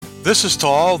This is to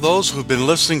all those who've been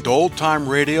listening to old-time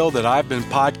radio that I've been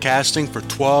podcasting for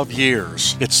 12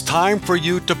 years. It's time for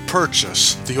you to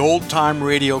purchase the old-time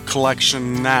radio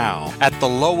collection now at the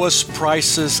lowest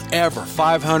prices ever.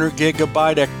 500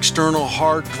 gigabyte external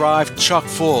hard drive chock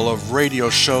full of radio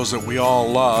shows that we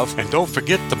all love. And don't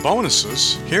forget the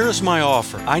bonuses. Here's my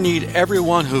offer. I need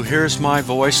everyone who hears my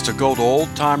voice to go to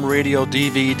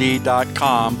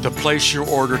oldtimeradiodvd.com to place your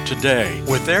order today.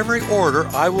 With every order,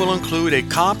 I will include a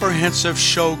comprehensive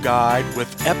show guide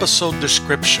with episode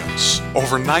descriptions.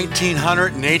 Over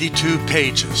 1,982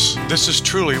 pages. This is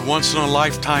truly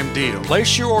once-in-a-lifetime deal.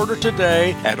 Place your order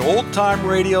today at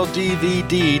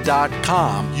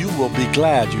oldtimeradiodvd.com. You will be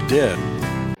glad you did.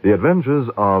 The Adventures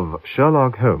of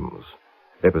Sherlock Holmes.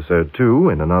 Episode 2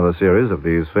 in another series of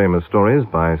these famous stories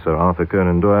by Sir Arthur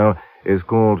Conan Doyle is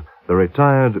called The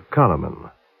Retired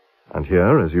Colourman. And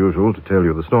here, as usual, to tell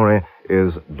you the story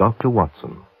is Dr.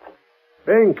 Watson.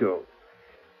 Thank you.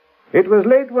 It was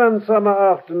late one summer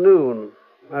afternoon.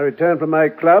 I returned from my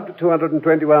club to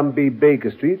 221B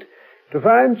Baker Street to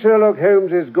find Sherlock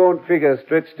Holmes's gaunt figure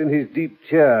stretched in his deep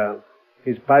chair,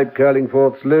 his pipe curling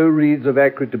forth slow wreaths of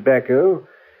acrid tobacco,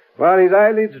 while his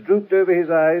eyelids drooped over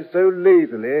his eyes so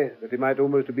lazily that he might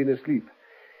almost have been asleep.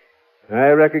 I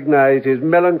recognized his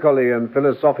melancholy and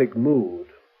philosophic mood.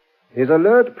 His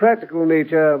alert, practical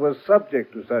nature was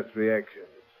subject to such reactions.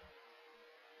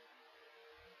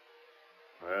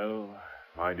 Well,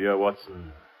 my dear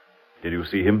Watson, did you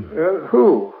see him?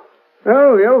 Who?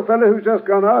 Oh, the old fellow who's just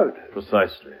gone out.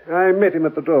 Precisely. I met him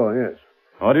at the door, yes.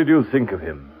 What did you think of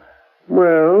him?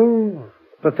 Well,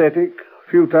 pathetic,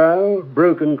 futile,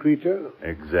 broken creature.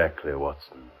 Exactly,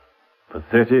 Watson.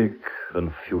 Pathetic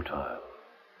and futile.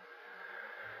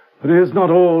 But is not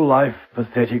all life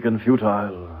pathetic and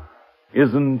futile?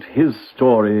 Isn't his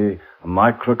story a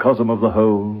microcosm of the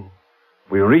whole?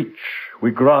 We reach,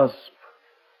 we grasp,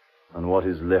 and what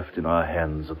is left in our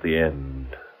hands at the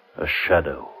end? A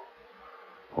shadow.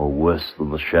 Or worse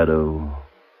than the shadow,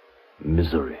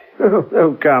 misery.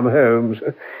 Oh, come, Holmes.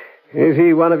 Is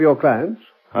he one of your clients?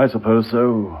 I suppose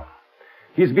so.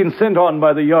 He's been sent on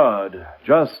by the Yard,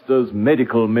 just as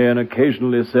medical men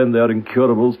occasionally send their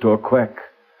incurables to a quack.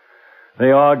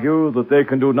 They argue that they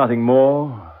can do nothing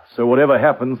more, so whatever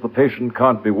happens, the patient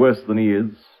can't be worse than he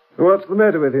is. What's the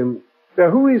matter with him?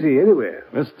 Who is he, anyway?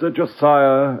 Mr.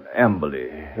 Josiah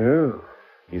Amberley. Oh.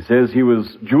 He says he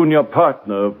was junior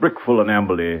partner of Brickfull and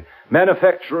Amberley,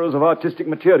 manufacturers of artistic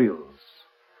materials.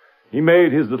 He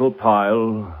made his little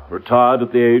pile, retired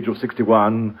at the age of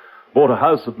 61, bought a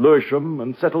house at Lewisham,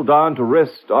 and settled down to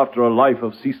rest after a life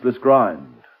of ceaseless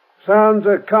grind. Sounds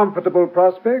a comfortable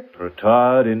prospect.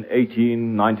 Retired in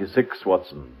 1896,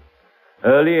 Watson.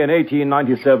 Early in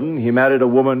 1897, he married a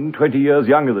woman 20 years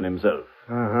younger than himself.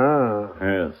 Uh-huh.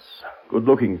 Yes. Good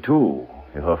looking, too,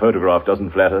 if her photograph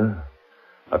doesn't flatter.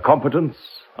 A competence,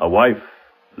 a wife,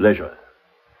 leisure.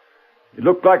 It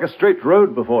looked like a straight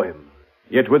road before him.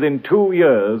 Yet within 2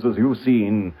 years, as you've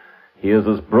seen, he is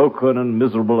as broken and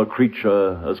miserable a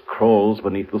creature as crawls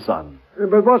beneath the sun.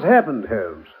 But what's happened,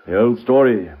 Holmes? The old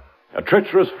story. A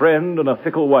treacherous friend and a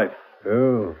fickle wife.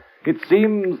 Oh. It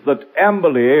seems that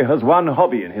Amberley has one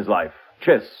hobby in his life,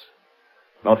 chess.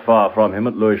 Not far from him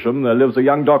at Lewisham, there lives a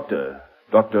young doctor,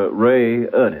 Dr. Ray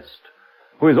Ernest,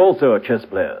 who is also a chess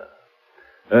player.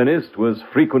 Ernest was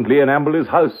frequently in Amberley's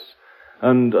house,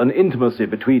 and an intimacy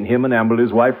between him and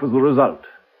Amberley's wife was the result.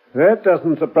 That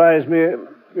doesn't surprise me.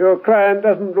 Your client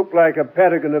doesn't look like a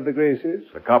paragon of the graces.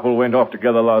 The couple went off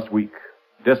together last week.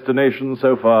 Destination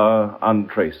so far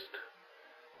untraced.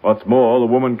 What's more, the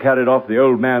woman carried off the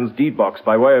old man's deed box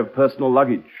by way of personal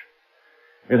luggage.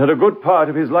 It had a good part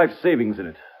of his life savings in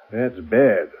it. That's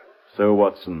bad. So,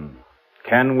 Watson,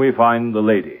 can we find the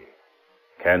lady?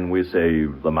 Can we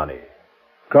save the money?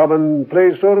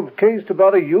 Commonplace sort of case to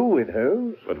bother you with,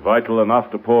 Holmes. But vital enough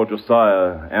to poor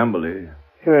Josiah Amberley.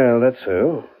 Well, that's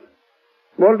so.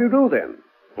 What'll you do, then?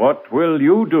 What will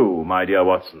you do, my dear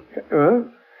Watson?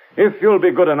 If you'll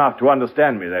be good enough to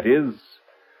understand me, that is.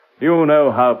 You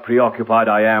know how preoccupied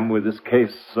I am with this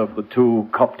case of the 2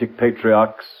 Coptic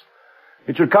patriarchs.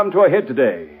 It should come to a head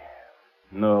today.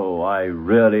 No, I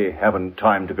really haven't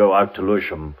time to go out to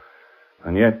Lewisham.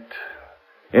 And yet,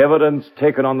 evidence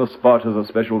taken on the spot has a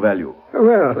special value.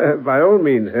 Well, by all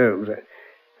means, Holmes.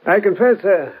 I confess,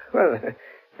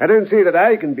 I don't see that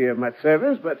I can be of much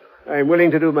service, but I'm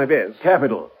willing to do my best.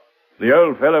 Capital. The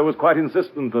old fellow was quite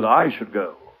insistent that I should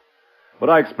go.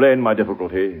 But I explained my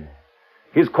difficulty.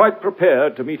 He's quite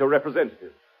prepared to meet a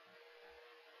representative.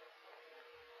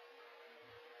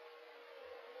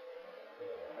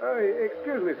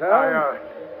 Excuse me, sir.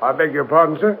 I beg your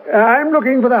pardon, sir? I'm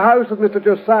looking for the house of Mr.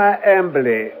 Josiah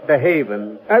Amberley, the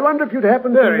Haven. I wonder if you'd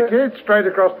happen to... There it is, straight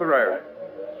across the road.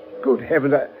 Good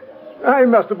heavens, I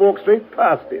must have walked straight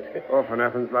past it. Often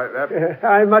happens like that.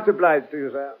 I'm much obliged to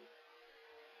you, sir.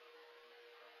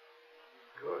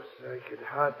 Of course, I could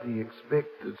hardly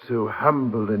expect that so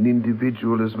humble an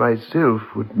individual as myself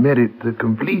would merit the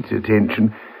complete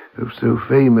attention of so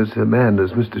famous a man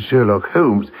as Mr. Sherlock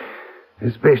Holmes,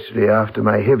 especially after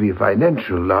my heavy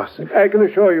financial loss. I can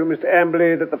assure you, Mr.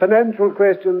 Amberley, that the financial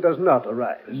question does not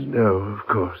arise. No, of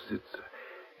course.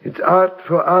 It's art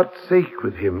for art's sake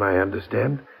with him, I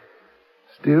understand.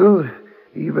 Still,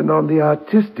 even on the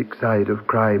artistic side of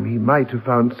crime, he might have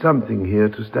found something here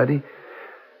to study.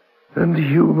 And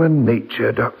human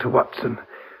nature, Dr. Watson.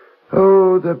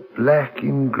 Oh, the black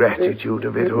ingratitude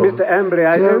of it all. Mr. Amberley,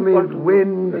 I Tell don't me, want to...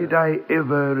 when did I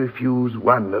ever refuse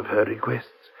one of her requests?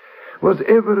 Was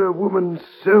ever a woman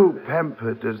so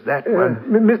pampered as that one?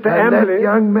 Mr. And Amberley... that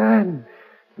young man,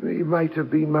 he might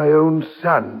have been my own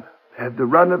son, had the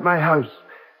run of my house,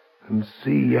 and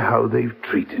see how they've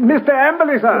treated me. Mr.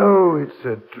 Amberley, sir! Oh, it's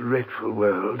a dreadful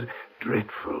world,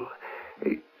 dreadful.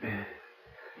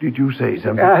 Did you say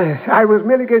something? I was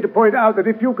merely going to point out that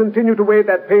if you continue to wave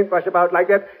that paintbrush about like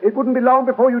that, it wouldn't be long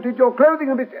before you did your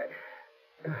clothing a bit...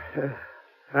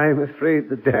 I'm afraid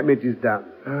the damage is done.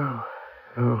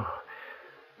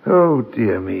 Oh,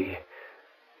 dear me.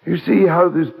 You see how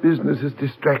this business has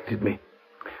distracted me.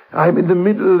 I'm in the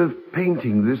middle of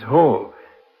painting this hall.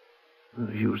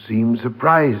 You seem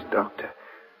surprised, Doctor.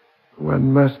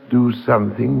 One must do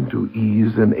something to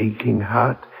ease an aching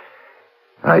heart.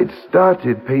 I'd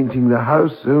started painting the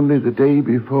house only the day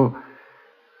before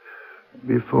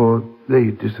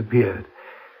they disappeared.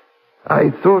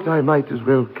 I thought I might as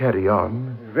well carry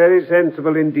on. Very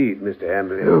sensible indeed, Mr.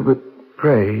 Amberley. Oh, but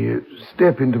pray,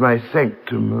 step into my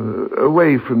sanctum,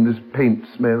 away from this paint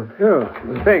smell. Oh,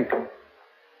 thank you.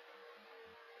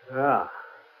 Ah,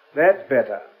 that's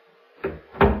better.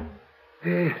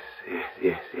 Yes.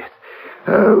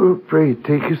 Oh, pray,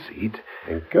 take a seat.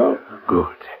 Thank you.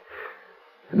 Good.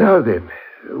 Now then,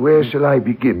 where shall I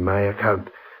begin my account?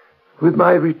 With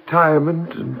my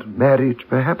retirement and marriage,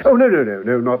 perhaps? Oh, no,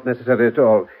 not necessary at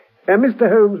all. Mr.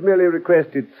 Holmes merely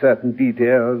requested certain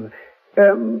details.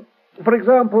 For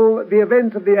example, the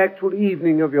events of the actual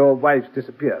evening of your wife's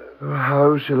disappearance. Oh,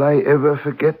 how shall I ever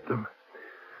forget them?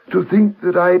 To think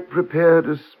that I'd prepared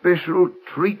a special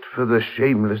treat for the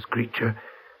shameless creature.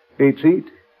 A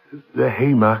treat? The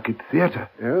Haymarket Theatre.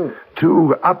 Oh.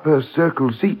 2 upper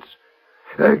circle seats.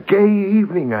 A gay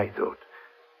evening, I thought.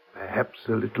 Perhaps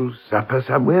a little supper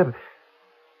somewhere.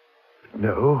 But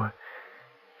no.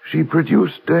 She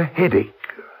produced a headache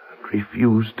and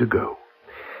refused to go.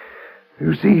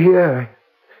 You see here,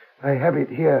 I have it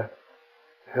here.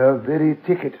 Her very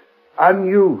ticket,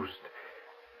 unused.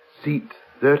 Seat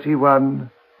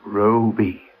 31, row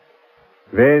B.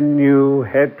 Then you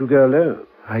had to go alone?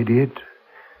 I did.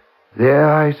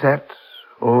 There I sat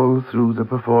all through the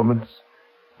performance,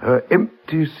 her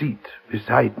empty seat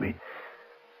beside me.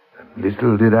 And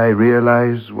little did I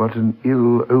realize what an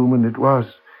ill omen it was.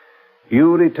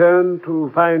 You returned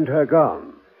to find her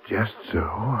gone? Just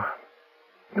so.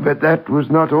 But that was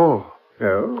not all.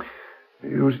 Oh?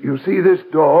 You see this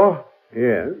door?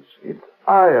 Yes. It's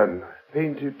iron,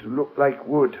 painted to look like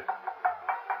wood.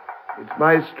 It's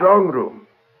my strong room.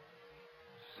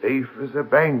 Safe as a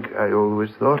bank, I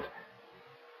always thought.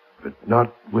 But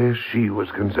not where she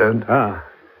was concerned. Ah.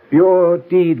 Your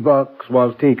deed box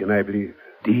was taken, I believe.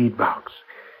 Deed box.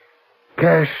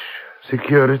 Cash,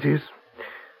 securities.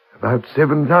 About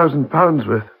 £7,000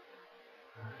 worth.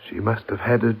 She must have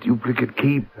had a duplicate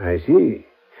key. I see.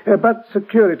 But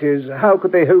securities, how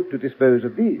could they hope to dispose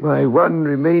of these? My one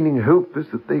remaining hope is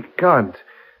that they can't.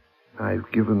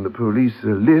 I've given the police a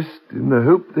list in the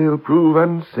hope they'll prove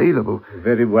unsaleable.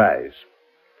 Very wise.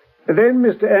 Then,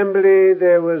 Mr. Amberley,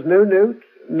 there was no note,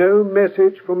 no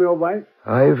message from your wife?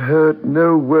 I've heard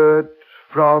no word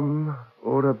from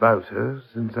or about her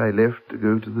since I left to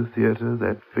go to the theatre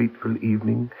that fateful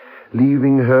evening,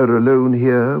 leaving her alone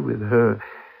here with her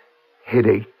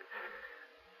headache.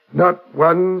 Not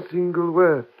one single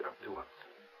word, Dr. Watson.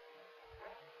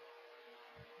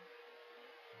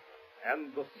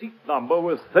 And the seat number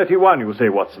was 31, you say,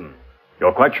 Watson?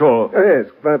 You're quite sure?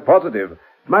 Yes, positive.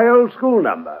 My old school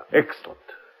number. Excellent.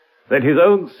 Then his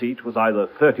own seat was either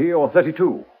 30 or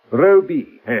 32. Row B.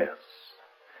 Yes.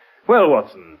 Well,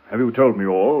 Watson, have you told me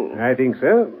all? I think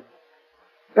so.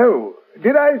 Oh,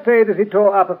 did I say that he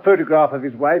tore up a photograph of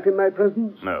his wife in my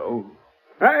presence? No.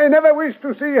 I never wish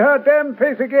to see her damned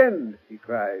face again, he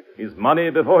cried. His money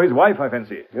before his wife, I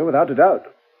fancy. Oh, without a doubt.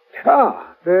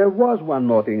 Ah, there was one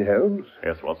more thing, Holmes.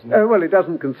 Yes, Watson? Well, it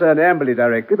doesn't concern Amberley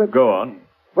directly, but... Go on.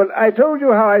 Well, I told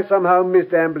you how I somehow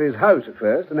missed Amberley's house at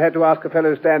first and had to ask a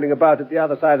fellow standing about at the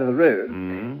other side of the road.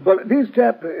 Mm. Well, this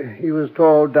chap, he was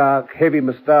tall, dark, heavy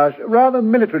moustache, rather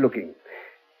military-looking.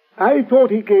 I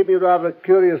thought he gave me rather a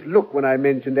curious look when I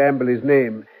mentioned Amberley's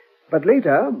name. But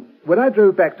later, when I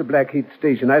drove back to Blackheath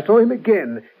Station, I saw him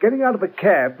again, getting out of a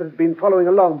cab that had been following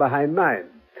along behind mine.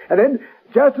 And then,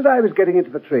 just as I was getting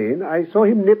into the train, I saw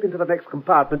him nip into the next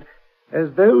compartment as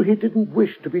though he didn't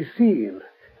wish to be seen.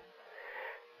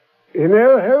 You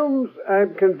know, Holmes,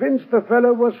 I'm convinced the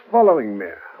fellow was following me.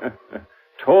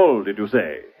 Tall, did you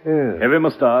say? Yes. Heavy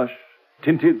moustache,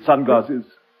 tinted sunglasses.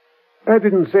 I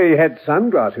didn't say he had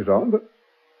sunglasses on, but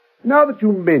now that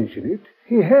you mention it,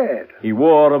 he had. He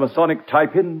wore a Masonic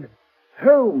tie-pin.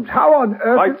 Holmes, how on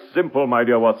earth... Quite simple, my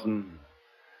dear Watson.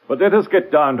 But let us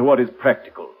get down to what is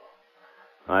practical.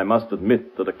 I must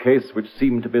admit that a case which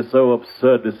seemed to be so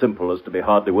absurdly simple as to be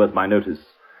hardly worth my notice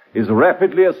is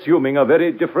rapidly assuming a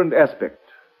very different aspect.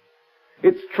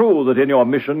 It's true that in your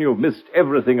mission you've missed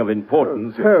everything of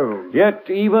importance. Holmes. Yet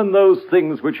even those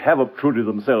things which have obtruded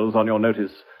themselves on your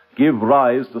notice give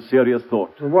rise to serious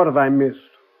thought. What have I missed?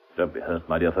 Don't be hurt,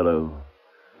 my dear fellow.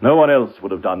 No one else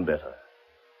would have done better.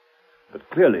 But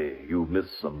clearly you've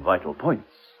missed some vital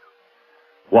points.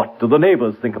 What do the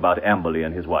neighbors think about Amberley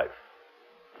and his wife?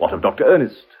 What of Dr.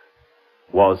 Ernest?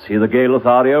 Was he the gay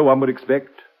Lothario one would expect?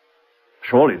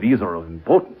 Surely these are of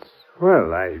importance.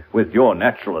 Well, With your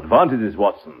natural advantages,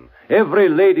 Watson, every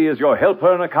lady is your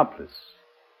helper and accomplice.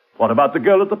 What about the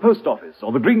girl at the post office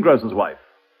or the greengrocer's wife?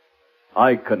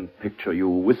 I can picture you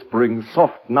whispering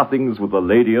soft nothings with the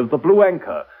lady of the Blue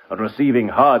Anchor and receiving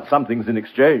hard somethings in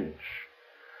exchange.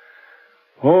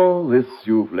 All this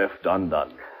you've left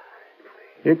undone.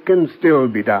 It can still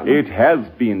be done. It has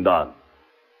been done.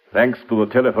 Thanks to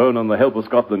the telephone and the help of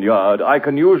Scotland Yard, I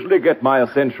can usually get my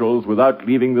essentials without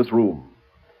leaving this room.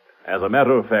 As a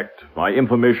matter of fact, my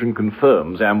information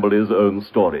confirms Amberley's own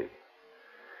story.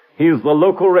 He has the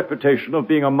local reputation of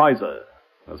being a miser,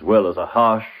 as well as a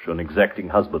harsh and exacting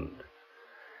husband.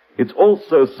 It's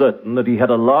also certain that he had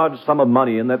a large sum of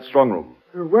money in that strong room.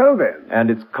 Well, then. And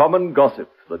it's common gossip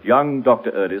that young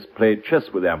Dr. Ernest played chess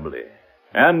with Amberley,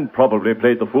 and probably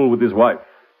played the fool with his wife.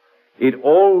 It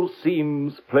all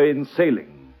seems plain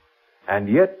sailing. And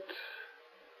yet...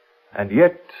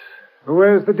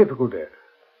 Where's the difficulty?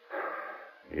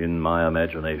 In my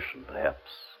imagination, perhaps.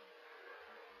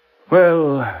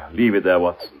 Well, leave it there,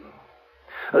 Watson.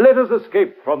 Let us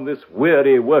escape from this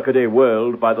weary workaday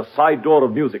world by the side door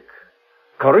of music.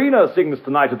 Karina sings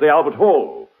tonight at the Albert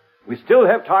Hall. We still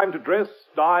have time to dress,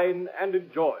 dine, and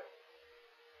enjoy.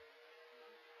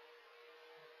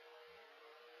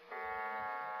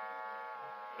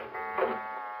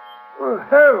 Well,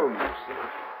 Holmes,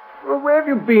 where have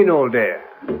you been all day?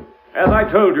 As I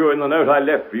told you in the note I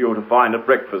left for you to find at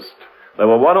breakfast, there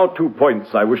were one or two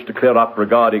points I wish to clear up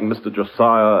regarding Mr.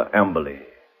 Josiah Amberley.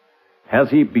 Has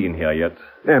he been here yet?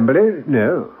 Amberley?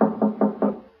 No.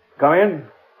 Come in.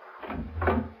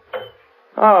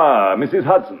 Ah, Mrs.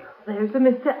 Hudson. There's a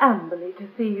Mr. Amberley to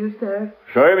see you, sir.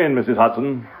 Show him in, Mrs.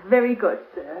 Hudson. Very good,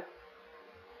 sir.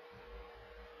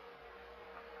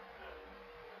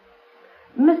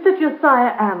 Mr.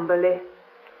 Josiah Amberley.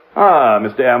 Ah,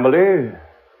 Mr. Amberley.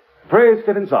 Pray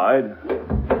step inside.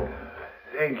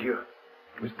 Thank you.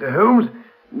 Mr. Holmes,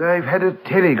 I've had a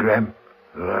telegram.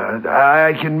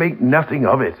 I can make nothing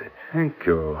of it. Thank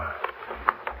you.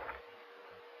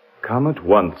 Come at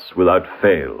once without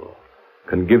fail.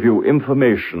 Can give you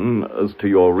information as to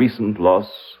your recent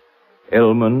loss,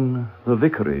 Elman, the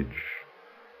vicarage.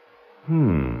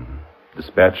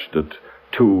 Dispatched at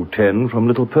 2:10 from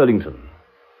Little Purlington.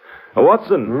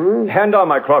 Watson, hand on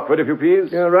my Crockford, if you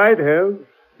please. You're right, Holmes.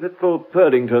 Little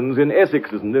Purlington's in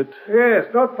Essex, isn't it? Yes,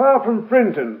 not far from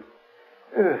Frinton.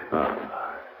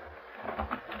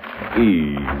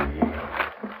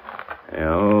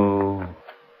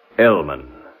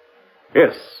 Elman.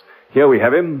 Yes, here we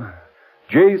have him.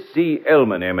 J.C.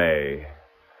 Elman, M.A.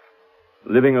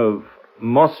 Living of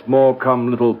Mossmore,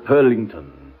 Little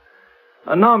Purlington.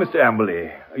 And now, Mr.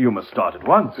 Amberley, you must start at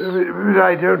once. But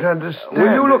I don't understand.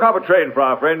 Will you look up a train for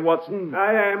our friend, Watson?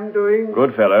 I am doing.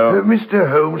 Good fellow. Mr.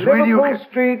 Holmes, will you... Liverpool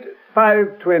Street,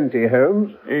 5:20,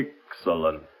 Holmes.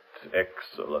 Excellent,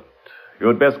 excellent.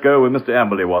 You'd best go with Mr.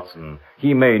 Amberley, Watson.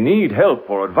 He may need help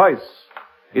or advice.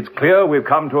 It's clear we've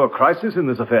come to a crisis in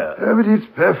this affair. But it's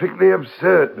perfectly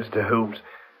absurd, Mr. Holmes.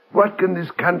 What can this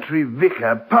country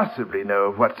vicar possibly know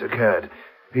of what's occurred?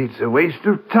 It's a waste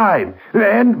of time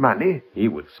and money. He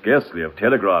would scarcely have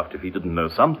telegraphed if he didn't know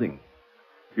something.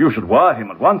 You should wire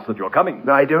him at once that you're coming.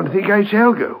 I don't think I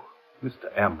shall go.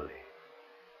 Mr. Amberley,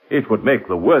 it would make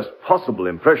the worst possible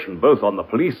impression both on the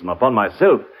police and upon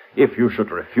myself if you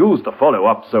should refuse to follow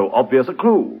up so obvious a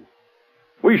clue.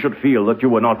 We should feel that you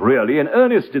were not really in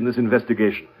earnest in this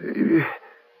investigation.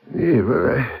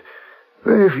 Well,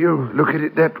 if you look at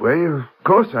it that way, of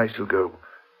course I shall go.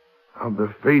 On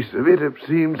the face of it, it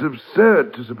seems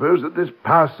absurd to suppose that this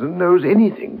parson knows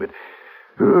anything, but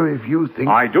if you think...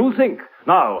 I do think.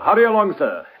 Now, hurry along,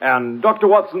 sir, and Dr.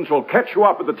 Watson shall catch you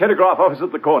up at the telegraph office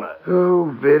at the corner.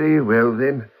 Oh, very well,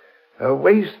 then. A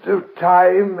waste of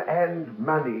time and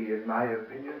money, in my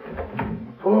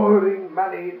opinion. Pouring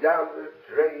money down the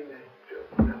drain.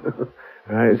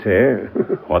 I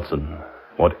say. Watson,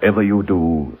 whatever you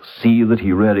do, see that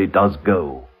he really does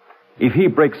go. If he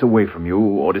breaks away from you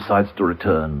or decides to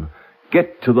return,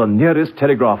 get to the nearest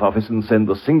telegraph office and send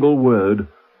the single word,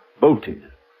 bolted.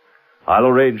 I'll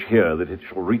arrange here that it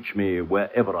shall reach me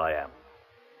wherever I am.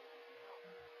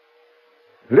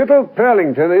 Little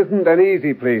Pearlington isn't an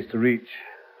easy place to reach.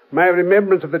 My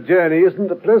remembrance of the journey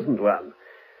isn't a pleasant one.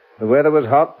 The weather was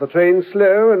hot, the train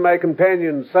slow, and my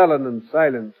companion sullen and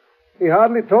silent. He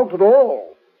hardly talked at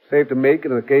all, save to make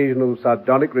an occasional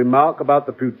sardonic remark about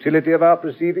the futility of our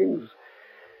proceedings.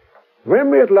 When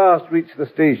we at last reached the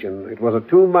station, it was a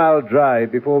 2-mile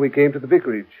drive before we came to the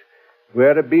vicarage,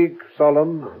 where a big,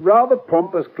 solemn, rather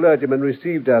pompous clergyman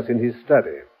received us in his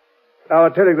study. Our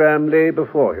telegram lay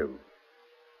before him.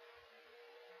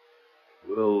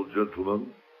 Well,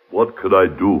 gentlemen, what can I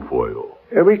do for you?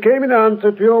 We came in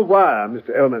answer to your wire,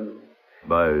 Mr. Ellman.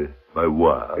 My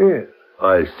wire? Yes.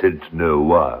 I sent no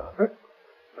wire.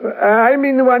 I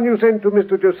mean the one you sent to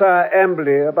Mr. Josiah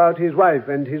Amberley about his wife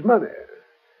and his money.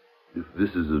 If this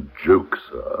is a joke,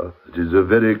 sir, it is a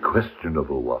very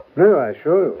questionable one. No, I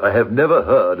assure you. I have never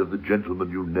heard of the gentleman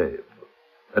you name,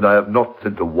 and I have not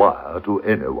sent a wire to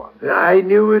anyone. I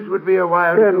knew it would be a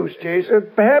wild goose chase.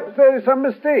 Perhaps there is some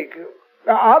mistake.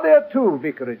 Are there 2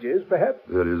 vicarages, perhaps?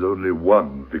 There is only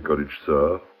one vicarage,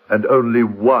 sir, and only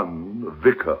one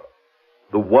vicar.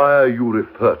 The wire you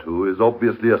refer to is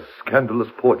obviously a scandalous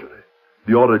forgery,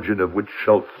 the origin of which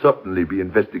shall certainly be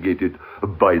investigated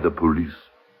by the police.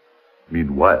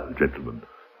 Meanwhile, gentlemen,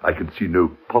 I can see no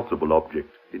possible object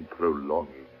in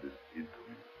prolonging this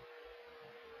interview.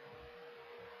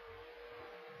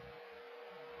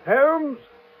 Holmes?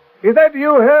 Is that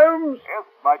you, Holmes? Yes,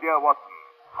 my dear Watson.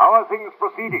 How are things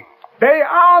proceeding? They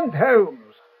aren't,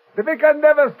 Holmes. The vicar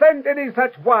never sent any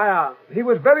such wire. He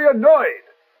was very annoyed.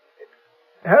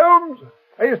 Holmes,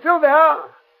 are you still there?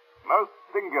 Most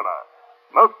singular.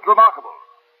 Most remarkable.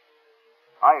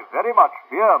 I very much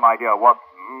fear, my dear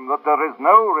Watson, that there is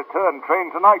no return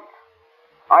train tonight.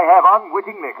 I have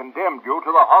unwittingly condemned you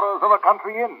to the horrors of a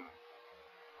country inn.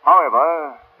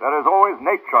 However, there is always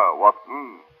nature,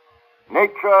 Watson.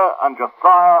 Nature and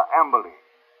Josiah Amberley.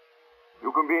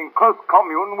 You can be in close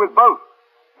commune with both.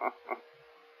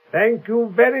 Thank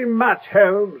you very much,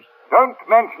 Holmes. Don't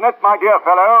mention it, my dear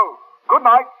fellow. Good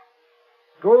night.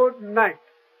 Good night.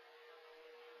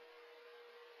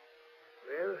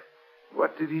 Well,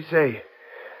 what did he say?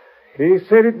 He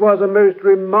said it was a most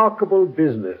remarkable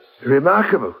business.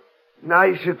 Remarkable?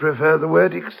 I should prefer the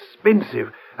word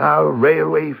expensive. Our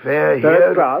railway fare here...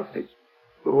 Third class?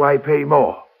 Why pay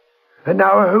more? And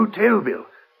now a hotel bill.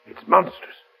 It's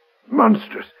monstrous.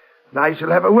 Monstrous. I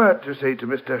shall have a word to say to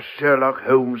Mr. Sherlock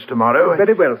Holmes tomorrow.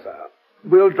 Very well, sir.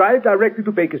 We'll drive directly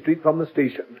to Baker Street from the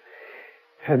station.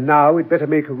 And now we'd better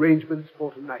make arrangements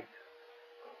for tonight.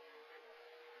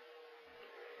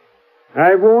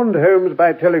 I warned Holmes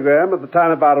by telegram at the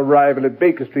time of our arrival at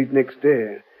Baker Street next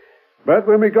day. But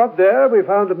when we got there, we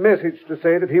found a message to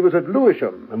say that he was at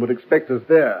Lewisham and would expect us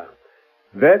there.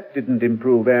 That didn't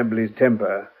improve Amberley's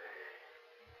temper.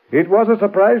 It was a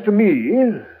surprise to me,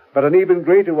 but an even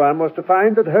greater one was to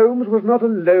find that Holmes was not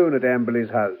alone at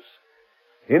Amberley's house.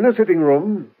 In the sitting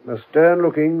room, a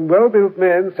stern-looking, well-built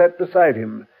man sat beside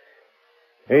him.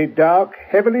 A dark,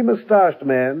 heavily moustached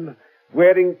man,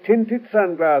 wearing tinted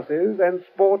sunglasses and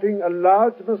sporting a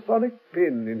large Masonic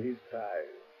pin in his tie.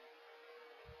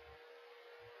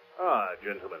 Ah,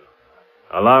 gentlemen.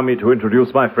 Allow me to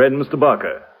introduce my friend, Mr.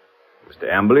 Barker. Mr.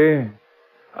 Amberley.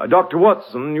 Dr.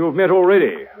 Watson, you've met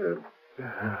already.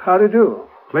 How do you do?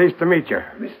 Pleased to meet you.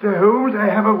 Mr. Holmes, I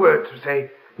have a word to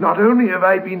say. Not only have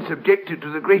I been subjected to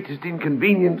the greatest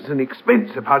inconvenience and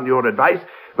expense upon your advice,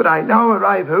 but I now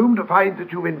arrive home to find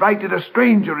that you've invited a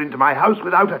stranger into my house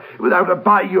without a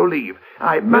by your leave.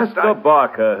 Mr.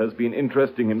 Barker has been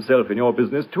interesting himself in your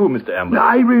business too, Mr. Amberley.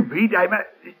 I repeat,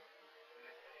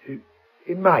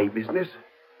 in my business?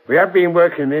 We have been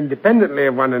working independently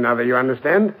of one another, you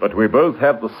understand? But we both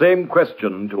have the same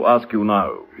question to ask you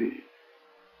now.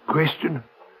 Question?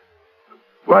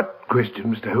 What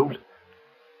question, Mr. Holmes?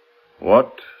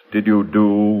 What did you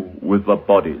do with the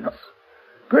bodies?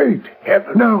 Great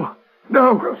heaven. No.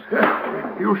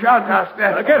 You shan't ask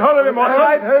that. Get hold of him, Watson.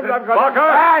 Right, Holmes, I've got Barker!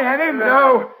 I had him.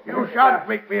 No, you shan't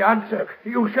make me answer.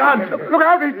 You shan't. Look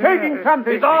out, he's taking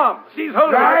something. His arm! Seize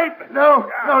hold of him! Right? No,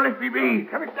 let me be.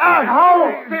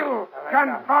 Hold still.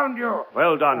 Confound you.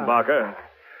 Well done, Barker.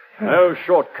 No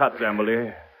shortcuts,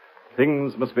 Amberley.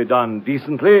 Things must be done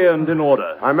decently and in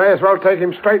order. I may as well take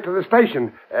him straight to the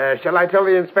station. Shall I tell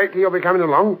the inspector you'll be coming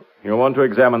along? You want to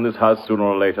examine this house sooner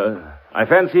or later. I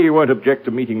fancy he won't object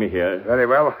to meeting me here. Very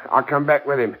well. I'll come back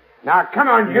with him. Now, come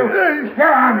on, you. Go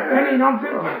on, any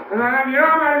nonsense. And I'll have your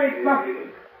own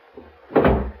bucket.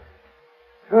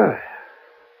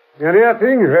 Any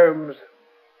thing, Holmes.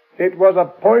 It was a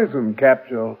poison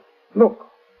capsule. Look.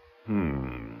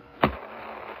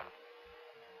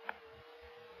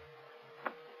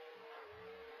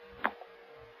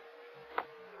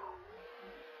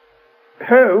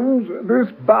 Holmes,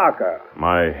 this Barker.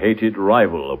 My hated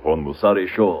rival upon the Surrey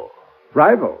shore.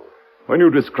 Rival? When you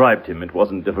described him, it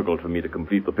wasn't difficult for me to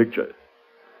complete the picture.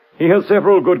 He has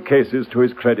several good cases to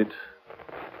his credit.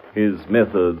 His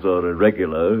methods are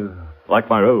irregular, like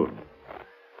my own.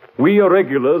 We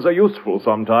irregulars are useful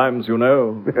sometimes, you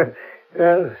know.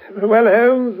 Well,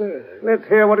 Holmes, let's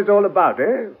hear what it's all about,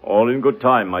 eh? All in good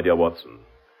time, my dear Watson.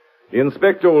 The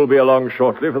inspector will be along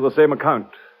shortly for the same account.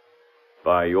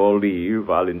 By your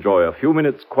leave, I'll enjoy a few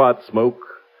minutes' quiet smoke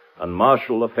and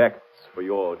marshal the facts for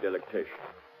your delectation.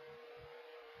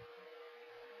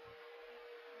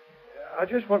 I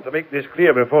just want to make this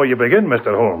clear before you begin,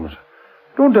 Mr. Holmes.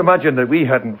 Don't imagine that we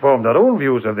hadn't formed our own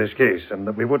views of this case and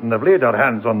that we wouldn't have laid our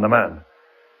hands on the man.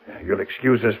 You'll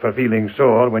excuse us for feeling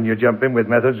sore when you jump in with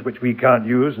methods which we can't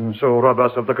use and so rob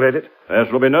us of the credit. There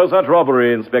shall be no such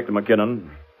robbery, Inspector McKinnon.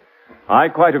 I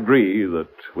quite agree that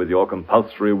with your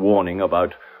compulsory warning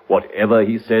about whatever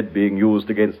he said being used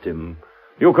against him,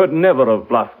 you could never have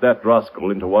bluffed that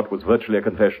rascal into what was virtually a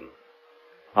confession.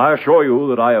 I assure you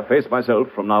that I efface myself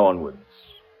from now onwards.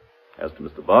 As to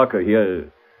Mr. Barker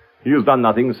here, he has done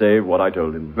nothing save what I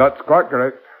told him. That's quite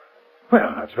correct.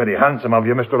 Well, that's very handsome of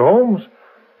you, Mr. Holmes.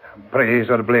 Praise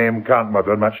or blame can't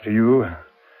matter much to you.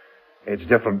 It's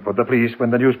different for the police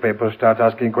when the newspapers start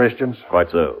asking questions.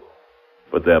 Quite so.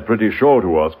 But they're pretty sure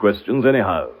to ask questions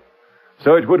anyhow.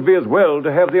 So it would be as well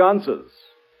to have the answers.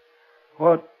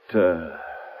 What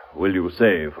will you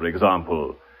say, for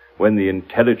example, when the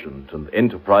intelligent and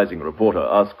enterprising reporter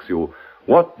asks you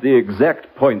what the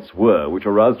exact points were which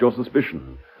aroused your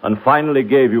suspicion and finally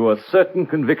gave you a certain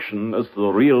conviction as to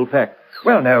the real facts?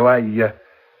 Well, now,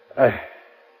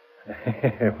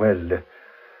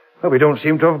 we don't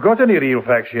seem to have got any real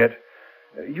facts yet.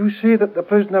 You say that the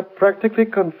prisoner practically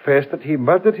confessed that he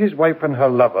murdered his wife and her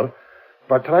lover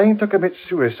by trying to commit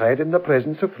suicide in the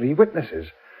presence of 3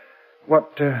 witnesses.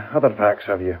 What other facts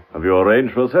have you? Have you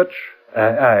arranged for such?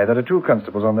 Aye, there are 2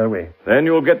 constables on their way. Then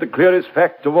you'll get the clearest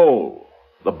fact of all.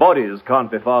 The bodies can't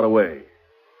be far away.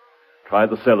 Try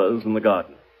the cellars and the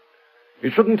garden.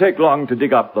 It shouldn't take long to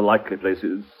dig up the likely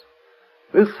places.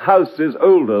 This house is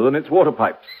older than its water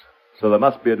pipes, so there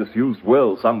must be a disused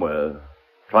well somewhere.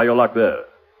 Try your luck there.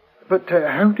 But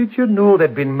how did you know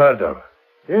there'd been murder?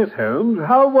 Yes, Holmes.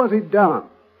 How was it done?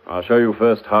 I'll show you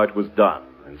first how it was done,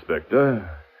 Inspector.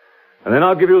 And then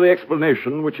I'll give you the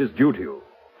explanation which is due to you.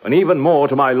 And even more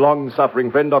to my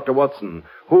long-suffering friend, Dr. Watson,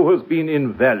 who has been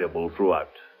invaluable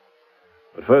throughout.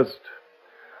 But first,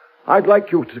 I'd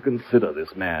like you to consider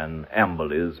this man,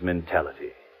 Amberley's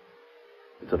mentality.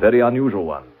 It's a very unusual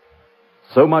one.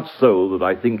 So much so that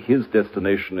I think his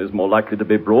destination is more likely to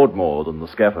be Broadmoor than the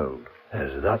scaffold.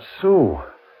 Is that so?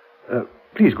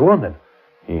 Please go on, then.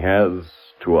 He has,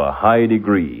 to a high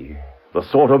degree, the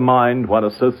sort of mind one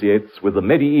associates with the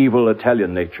medieval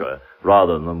Italian nature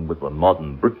rather than with the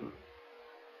modern Briton.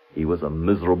 He was a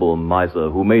miserable miser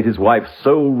who made his wife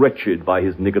so wretched by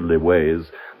his niggardly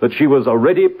ways that she was a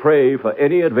ready prey for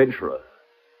any adventurer.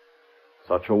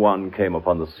 Such a one came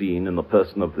upon the scene in the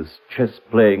person of this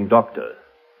chess-playing doctor.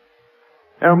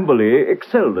 Amberley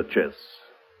excelled at chess.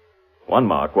 One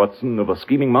mark, Watson, of a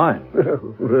scheming mind.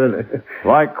 Really?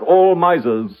 Like all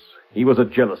misers, he was a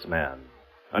jealous man,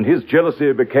 and his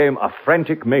jealousy became a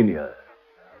frantic mania.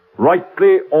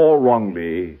 Rightly or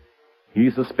wrongly, he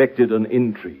suspected an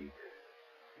intrigue.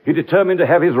 He determined to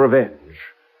have his revenge,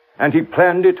 and he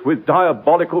planned it with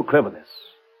diabolical cleverness.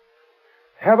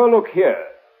 Have a look here.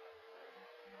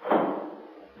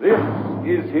 This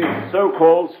is his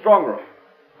so-called strong room.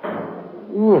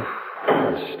 Oof.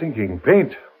 Stinking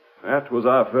paint. That was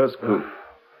our first clue.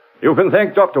 You can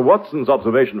thank Dr. Watson's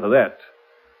observation for that.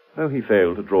 Though he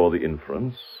failed to draw the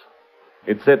inference,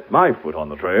 it set my foot on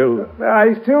the trail.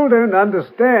 I still don't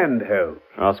understand, Holmes.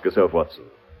 Ask yourself, Watson.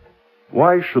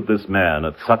 Why should this man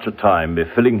at such a time be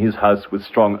filling his house with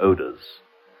strong odors?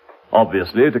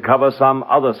 Obviously to cover some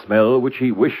other smell which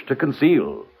he wished to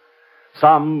conceal.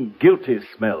 Some guilty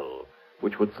smell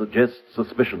which would suggest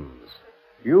suspicions.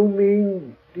 You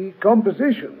mean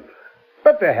decomposition?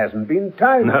 But there hasn't been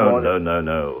time for it.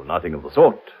 No. Nothing of the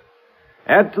sort.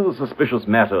 Add to the suspicious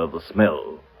matter of the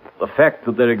smell the fact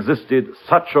that there existed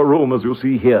such a room as you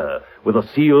see here, with a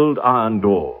sealed iron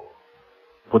door.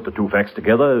 Put the two facts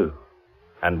together,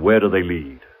 and where do they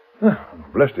lead?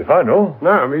 Blessed if I know.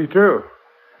 No, me too.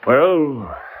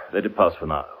 Well, let it pass for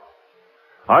now.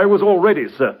 I was already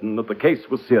certain that the case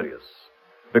was serious,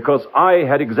 because I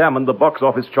had examined the box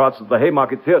office charts at the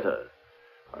Haymarket Theatre,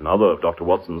 another of Dr.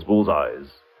 Watson's bullseyes.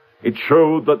 It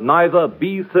showed that neither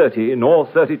B30 nor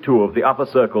 32 of the upper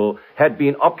circle had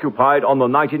been occupied on the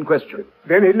night in question.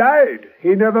 Then he lied. He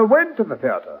never went to the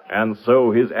theatre. And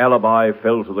so his alibi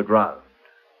fell to the ground.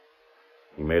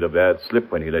 He made a bad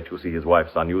slip when he let you see his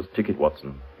wife's unused ticket,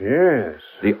 Watson. Yes.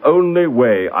 The only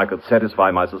way I could satisfy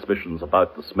my suspicions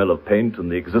about the smell of paint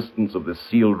and the existence of this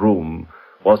sealed room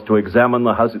was to examine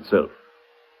the house itself.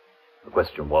 The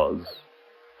question was,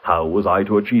 how was I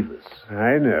to achieve this?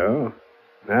 I know.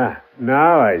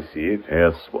 Now I see it.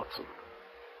 Yes, Watson.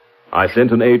 I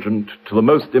sent an agent to the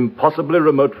most impossibly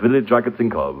remote village I could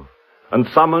think of, and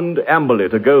summoned Amberley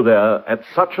to go there at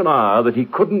such an hour that he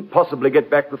couldn't possibly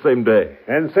get back the same day.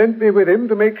 And sent me with him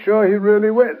to make sure he really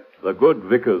went. The good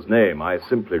vicar's name I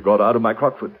simply got out of my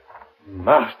Crockford.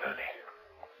 Masterly.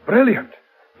 Brilliant.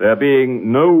 There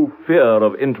being no fear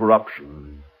of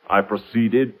interruption, I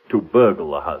proceeded to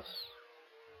burgle the house.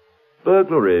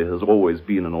 Burglary has always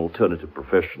been an alternative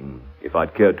profession, if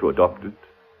I'd cared to adopt it.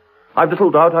 I've little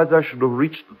doubt I should have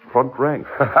reached the front rank.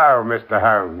 Oh, Mr.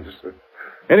 Holmes.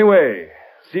 Anyway,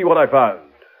 see what I found.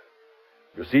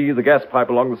 You see the gas pipe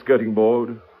along the skirting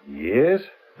board? Yes.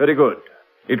 Very good.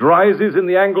 It rises in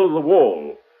the angle of the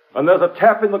wall, and there's a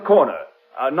tap in the corner.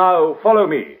 Now, follow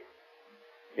me.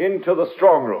 Into the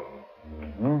strong room.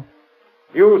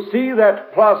 Mm-hmm. You see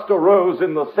that plaster rose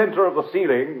in the center of the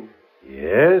ceiling?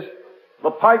 Yes. The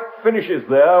pipe finishes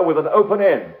there with an open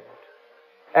end.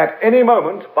 At any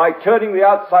moment, by turning the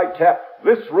outside tap,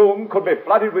 this room could be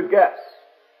flooded with gas.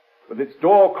 With its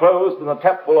door closed and the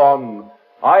tap full on,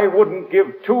 I wouldn't give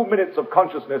 2 minutes of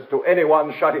consciousness to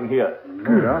anyone shut in here.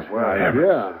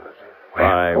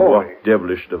 By what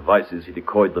devilish devices he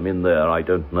decoyed them in there, I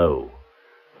don't know.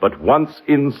 But once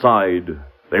inside,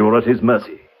 they were at his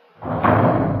mercy.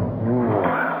 I've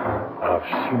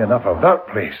seen enough of that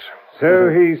place. So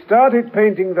he started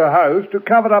painting the house to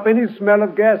cover up any smell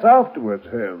of gas afterwards,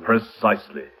 Holmes.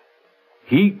 Precisely.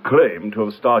 He claimed to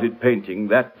have started painting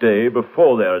that day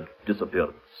before their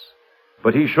disappearance.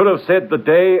 But he should have said the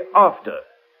day after.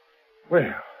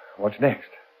 Well, what's next?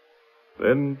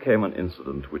 Then came an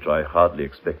incident which I hardly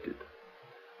expected.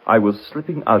 I was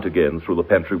slipping out again through the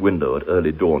pantry window at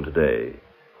early dawn today,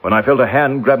 when I felt a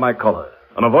hand grab my collar,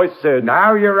 and a voice said,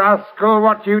 "Now, you rascal,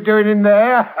 what you doing in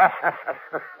there?"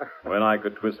 When I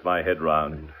could twist my head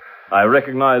round, I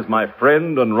recognized my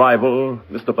friend and rival,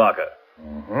 Mr. Barker.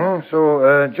 Mm-hmm.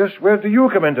 So, just where do you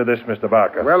come into this, Mr.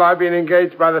 Barker? Well, I've been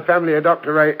engaged by the family of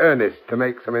Dr. Ray Ernest to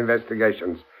make some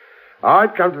investigations.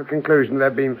 I'd come to the conclusion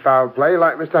there'd been foul play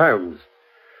like Mr. Holmes.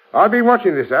 I've been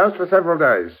watching this house for several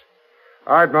days.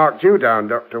 I'd marked you down,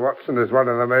 Dr. Watson, as one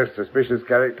of the most suspicious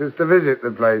characters to visit the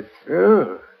place.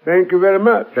 Oh, thank you very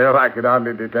much. Still, I could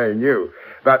hardly detain you.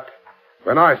 But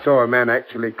when I saw a man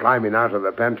actually climbing out of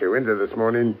the pantry window this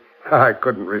morning, I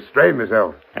couldn't restrain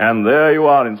myself. And there you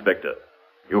are, Inspector.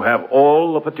 You have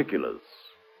all the particulars.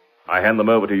 I hand them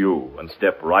over to you and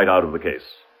step right out of the case.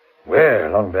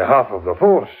 Well, on behalf of the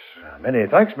force, many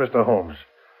thanks, Mr. Holmes.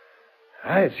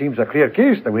 It seems a clear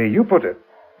case the way you put it.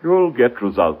 You'll get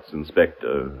results,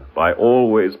 Inspector, by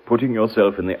always putting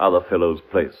yourself in the other fellow's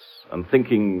place and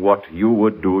thinking what you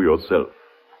would do yourself.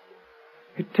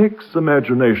 It takes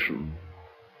imagination,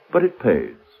 but it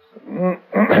pays.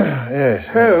 Yes.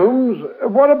 Holmes,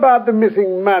 what about the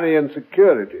missing money and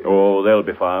security? Oh, they'll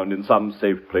be found in some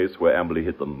safe place where Amberley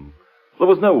hid them. There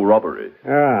was no robbery.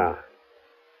 Ah.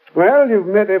 Well, you've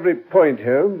met every point,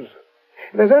 Holmes.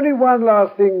 There's only one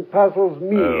last thing puzzles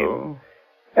me. Oh?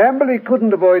 Amberley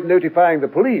couldn't avoid notifying the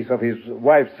police of his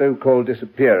wife's so-called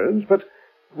disappearance, but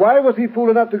why was he fool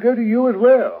enough to go to you as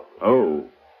well? Oh,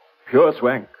 pure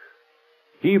swank.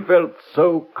 He felt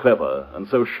so clever and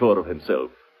so sure of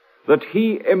himself that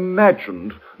he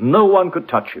imagined no one could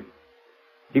touch him.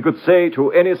 He could say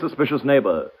to any suspicious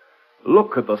neighbor,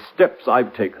 "Look at the steps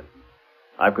I've taken.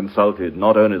 I've consulted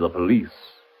not only the police,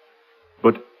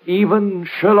 but even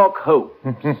Sherlock Holmes."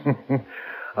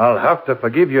 I'll have to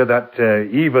forgive you that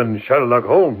even Sherlock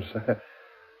Holmes.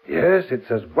 Yes, it's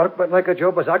as workmanlike a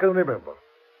job as I can remember.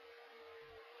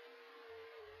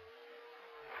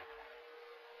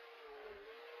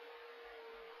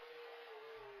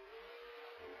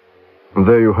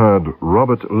 There you heard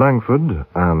Robert Langford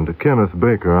and Kenneth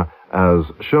Baker as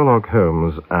Sherlock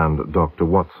Holmes and Dr.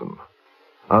 Watson.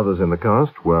 Others in the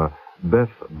cast were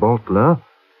Beth Boltler,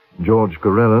 George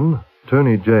Corellan,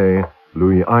 Tony Jay,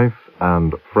 Louis Ife,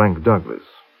 and Frank Douglas.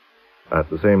 At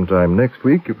the same time next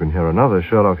week, you can hear another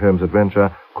Sherlock Holmes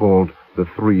adventure called The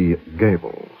Three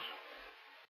Gables.